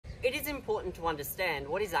It is important to understand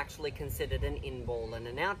what is actually considered an in ball and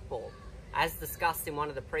an out ball. As discussed in one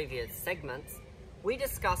of the previous segments, we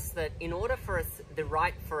discussed that in order for the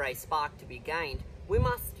right for a spark to be gained, we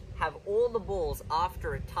must have all the balls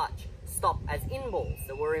after a touch stop as in balls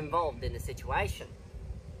that were involved in the situation.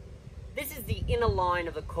 This is the inner line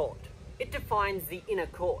of the court. It defines the inner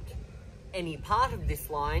court. Any part of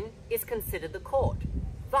this line is considered the court.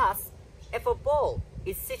 Thus, if a ball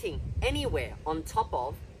is sitting anywhere on top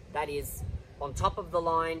of, that is, on top of the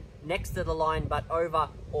line, next to the line but over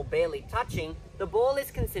or barely touching, the ball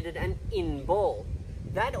is considered an in ball.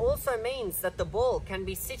 That also means that the ball can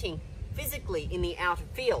be sitting physically in the outer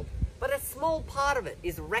field, but a small part of it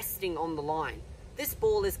is resting on the line. This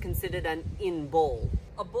ball is considered an in ball.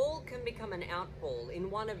 A ball can become an out ball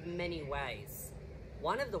in one of many ways.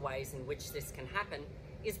 One of the ways in which this can happen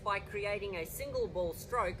is by creating a single ball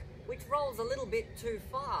stroke which rolls a little bit too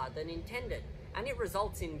far than intended, and it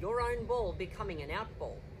results in your own ball becoming an out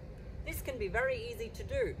ball. This can be very easy to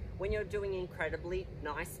do when you're doing incredibly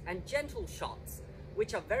nice and gentle shots,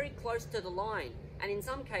 which are very close to the line, and in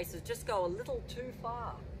some cases just go a little too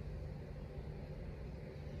far.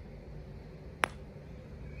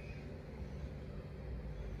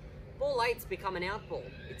 Ball 8's become an out ball.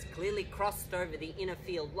 It's clearly crossed over the inner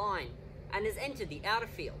field line and has entered the outer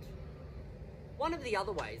field. One of the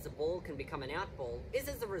other ways a ball can become an out ball is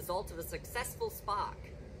as a result of a successful spark.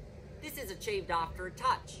 This is achieved after a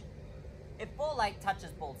touch. If ball 8 touches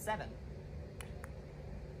ball 7,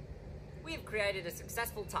 we have created a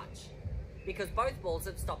successful touch because both balls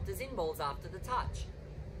have stopped as in balls after the touch.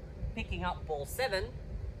 Picking up ball 7,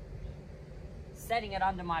 setting it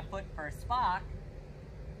under my foot for a spark,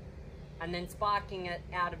 and then sparking it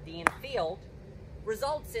out of the inner field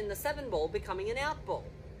results in the 7 ball becoming an out ball.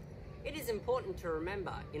 It is important to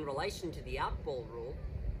remember in relation to the out ball rule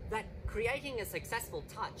that creating a successful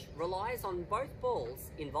touch relies on both balls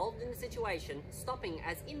involved in the situation stopping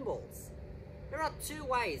as in balls. There are 2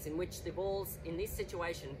 ways in which the balls in this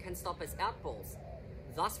situation can stop as out balls,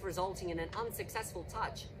 thus resulting in an unsuccessful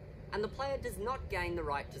touch, and the player does not gain the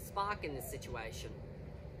right to spark in this situation.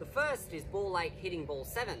 The first is ball 8 hitting ball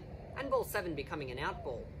 7, and ball 7 becoming an out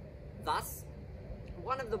ball. Thus,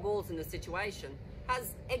 one of the balls in the situation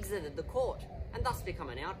has exited the court and thus become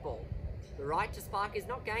an out ball. The right to spark is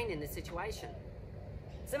not gained in this situation.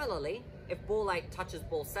 Similarly, if ball 8 touches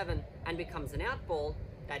ball 7 and becomes an out ball,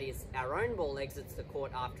 that is, our own ball exits the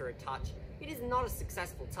court after a touch, it is not a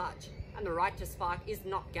successful touch, and the right to spark is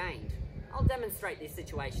not gained. I'll demonstrate these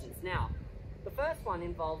situations now. The first one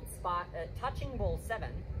involved touching ball 7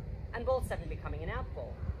 and ball 7 becoming an out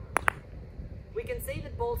ball. We can see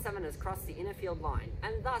that ball 7 has crossed the inner field line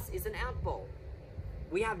and thus is an out ball.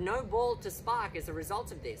 We have no ball to spark as a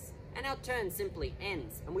result of this, and our turn simply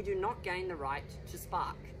ends and we do not gain the right to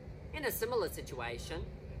spark. In a similar situation,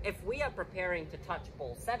 if we are preparing to touch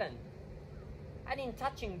ball 7, and in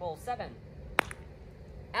touching ball 7,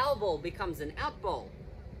 our ball becomes an out ball,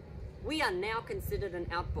 we are now considered an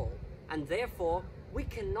out ball, and therefore we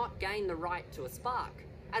cannot gain the right to a spark,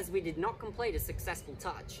 as we did not complete a successful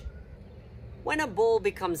touch. When a ball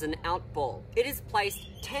becomes an out ball, it is placed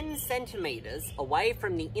 10 centimeters away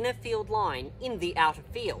from the inner field line in the outer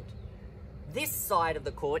field. This side of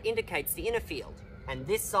the court indicates the inner field, and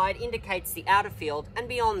this side indicates the outer field, and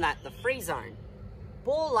beyond that, the free zone.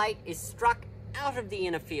 Ball 8 is struck out of the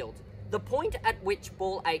inner field, the point at which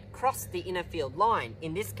ball 8 crossed the inner field line.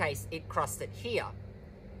 In this case, it crossed it here.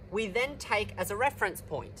 We then take as a reference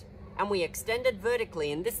point, and we extend it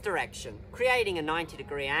vertically in this direction, creating a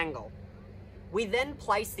 90-degree angle. We then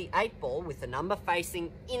place the 8 ball with the number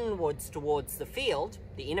facing inwards towards the field,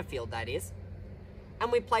 the inner field that is, and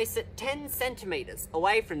we place it 10 centimeters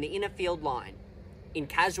away from the inner field line. In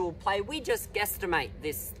casual play, we just guesstimate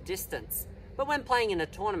this distance, but when playing in a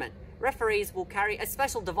tournament, referees will carry a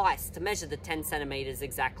special device to measure the 10 centimeters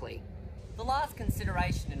exactly. The last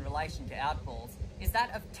consideration in relation to out balls is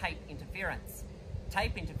that of tape interference.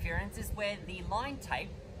 Tape interference is where the line tape,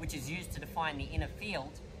 which is used to define the inner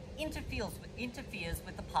field, interferes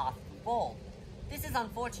with the path of the ball. This is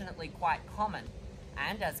unfortunately quite common,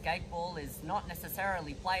 and as Gateball is not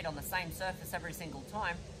necessarily played on the same surface every single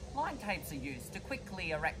time, line tapes are used to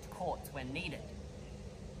quickly erect courts when needed.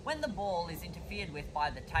 When the ball is interfered with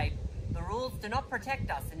by the tape, the rules do not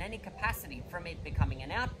protect us in any capacity from it becoming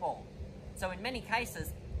an out ball. So in many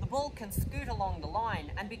cases, the ball can scoot along the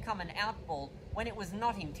line and become an out ball when it was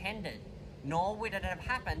not intended, nor would it have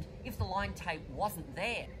happened if the line tape wasn't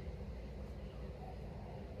there.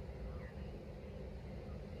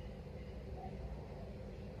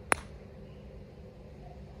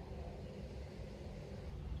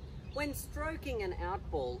 When stroking an out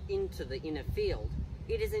ball into the inner field,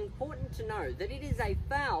 it is important to know that it is a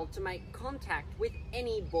foul to make contact with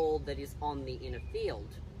any ball that is on the inner field.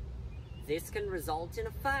 This can result in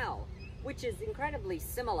a foul, which is incredibly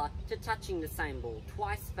similar to touching the same ball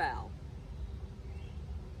twice foul.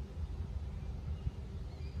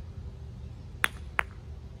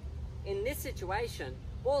 In this situation,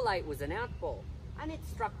 ball 8 was an out ball, and it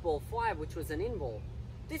struck ball 5, which was an in ball.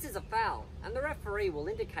 This is a foul, and the referee will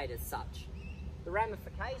indicate as such. The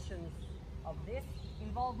ramifications of this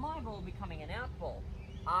involve my ball becoming an out ball,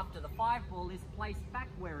 after the 5 ball is placed back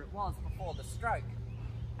where it was before the stroke,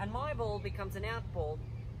 and my ball becomes an out ball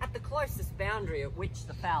at the closest boundary at which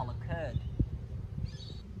the foul occurred.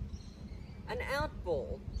 An out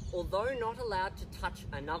ball, although not allowed to touch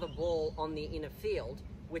another ball on the inner field,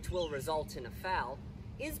 which will result in a foul,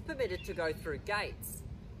 is permitted to go through gates.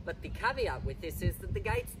 But the caveat with this is that the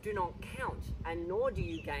gates do not count, and nor do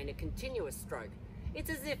you gain a continuous stroke. It's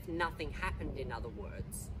as if nothing happened, in other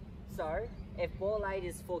words. So, if ball 8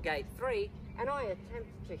 is for gate 3, and I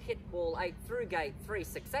attempt to hit ball 8 through gate 3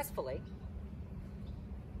 successfully,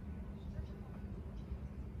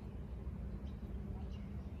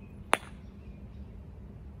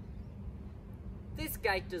 this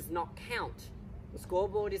gate does not count. The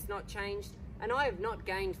scoreboard is not changed, and I have not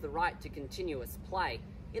gained the right to continuous play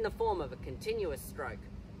in the form of a continuous stroke,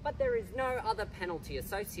 but there is no other penalty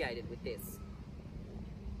associated with this.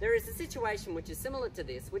 There is a situation which is similar to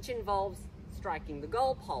this, which involves striking the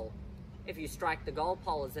goal pole. If you strike the goal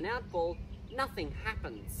pole as an out ball, nothing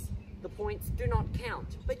happens. The points do not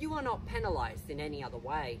count, but you are not penalised in any other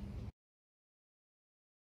way.